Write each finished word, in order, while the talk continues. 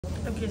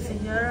Okay, so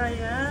here I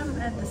am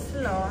at the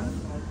salon.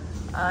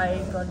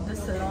 I got the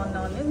salon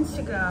on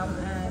Instagram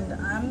and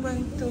I'm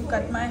going to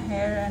cut my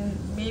hair and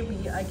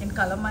maybe I can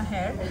color my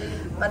hair.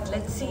 But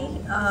let's see.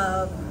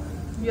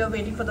 We are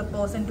waiting for the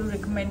person to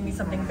recommend me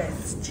something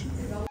best.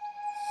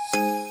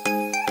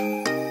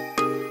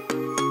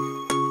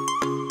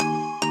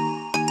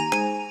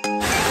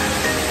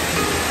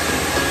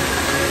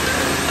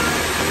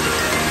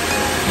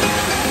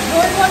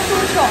 Don't want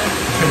too short.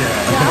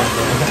 Yeah?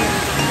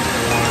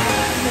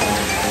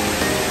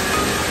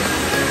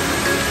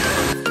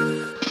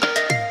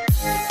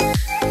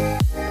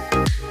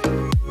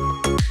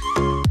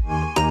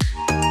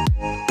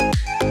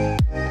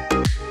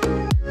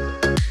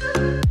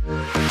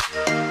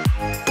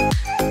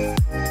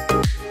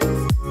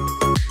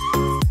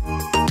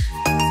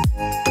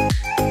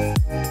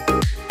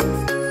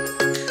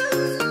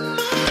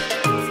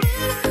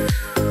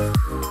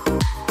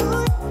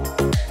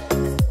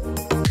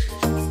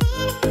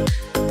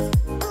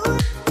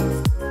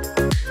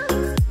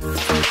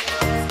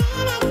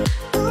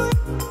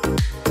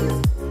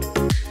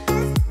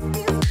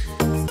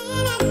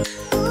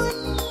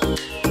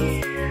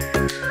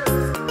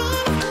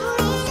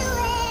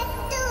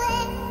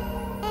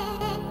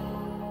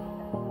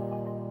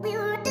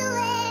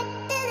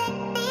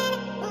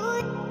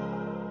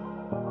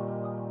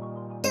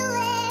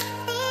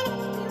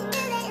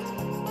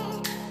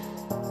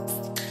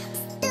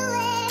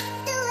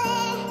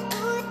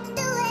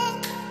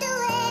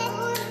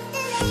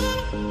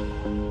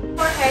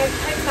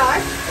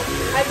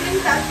 I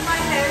didn't touch my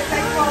hair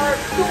like for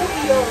 2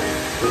 years.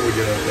 2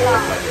 years.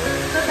 Yeah.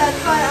 So that's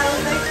why I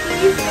was like,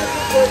 please make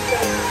it good.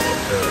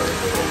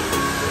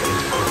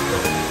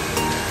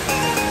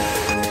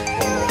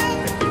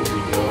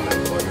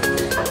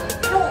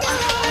 No,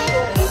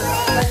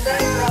 but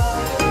then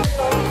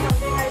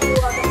something I do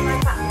out of my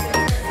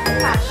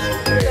passion.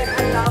 Like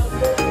I love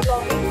those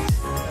vlogging.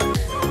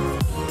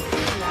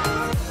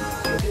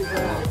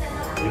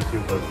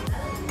 YouTuber.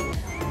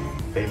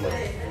 Famous.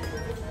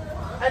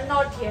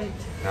 Not yet.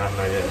 Not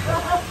yet.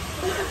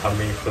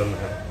 Coming soon.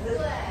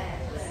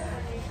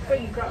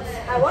 Pretty gross.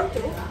 I want to.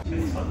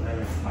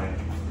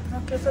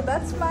 Okay, so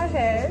that's my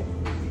hair.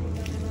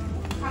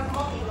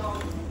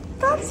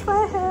 That's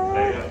my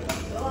hair.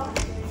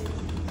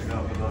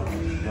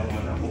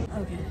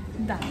 Okay,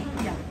 done.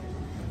 Yeah.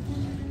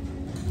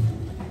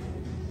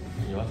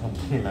 You want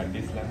something like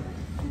this length?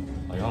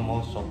 Or you want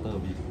more shorter a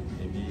bit?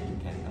 Maybe you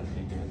can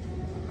configure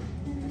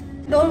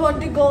it. Don't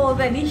want to go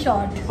very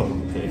short.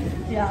 Okay.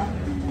 Yeah.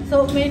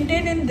 So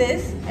maintain in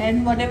this,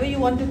 and whatever you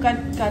want to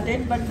cut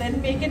it, but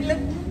then make it look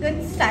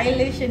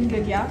stylish and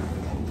good, yeah?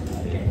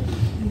 Okay.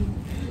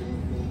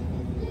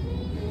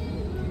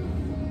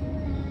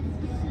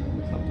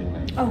 Something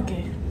like that.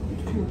 Okay.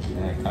 Cool.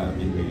 I can't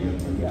be layer.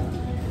 Yeah.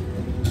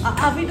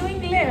 Are we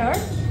doing layer?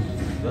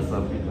 Just a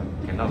bit,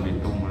 cannot be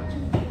too much.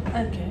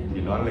 Okay.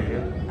 You don't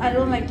layer? I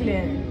don't like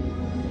layer.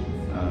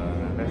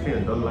 Let's say I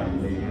don't like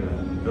layer.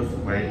 Just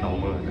very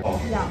normal.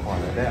 Yeah.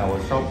 Like that, our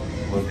shop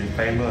will be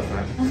famous,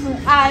 right?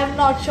 I am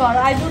not sure.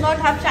 I do not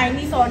have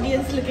Chinese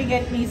audience looking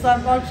at me, so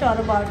I'm not sure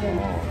about it.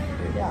 Oh,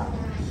 okay. Yeah.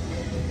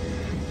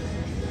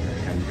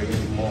 Can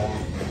bring more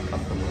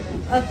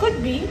customers.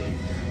 Could be.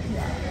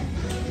 Yeah.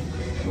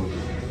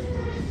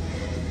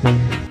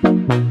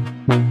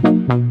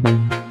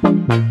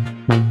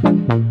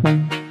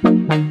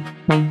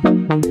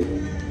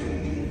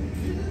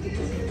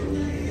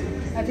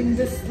 I think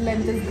this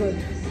length is good.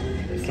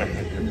 It's like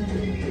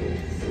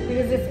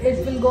Because if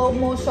it will go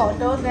more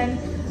shorter, then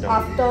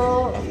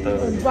after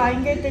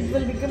drying it, it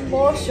will become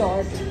more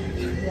short.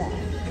 Yeah.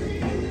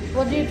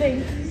 What do you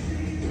think?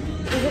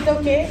 Is it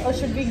okay, or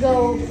should we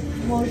go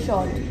more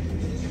short? I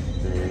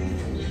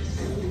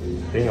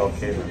think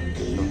okay.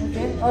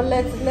 Okay. Or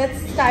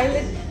let's style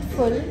it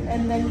full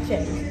and then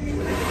check.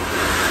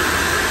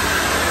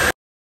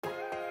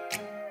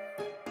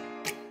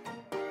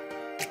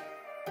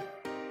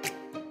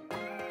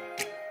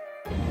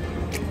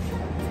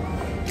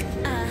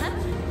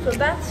 So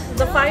that's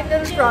the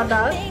final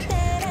product.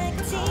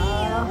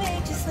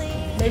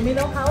 Let me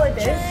know how it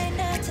is,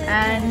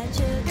 and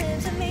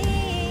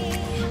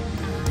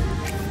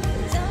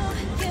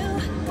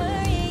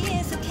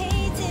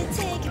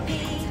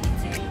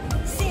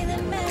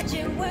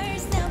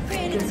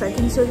yes, I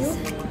can show you.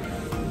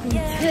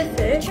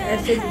 Pieces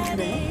ऐसे दिख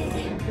रहे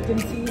हैं. You can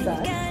see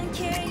that.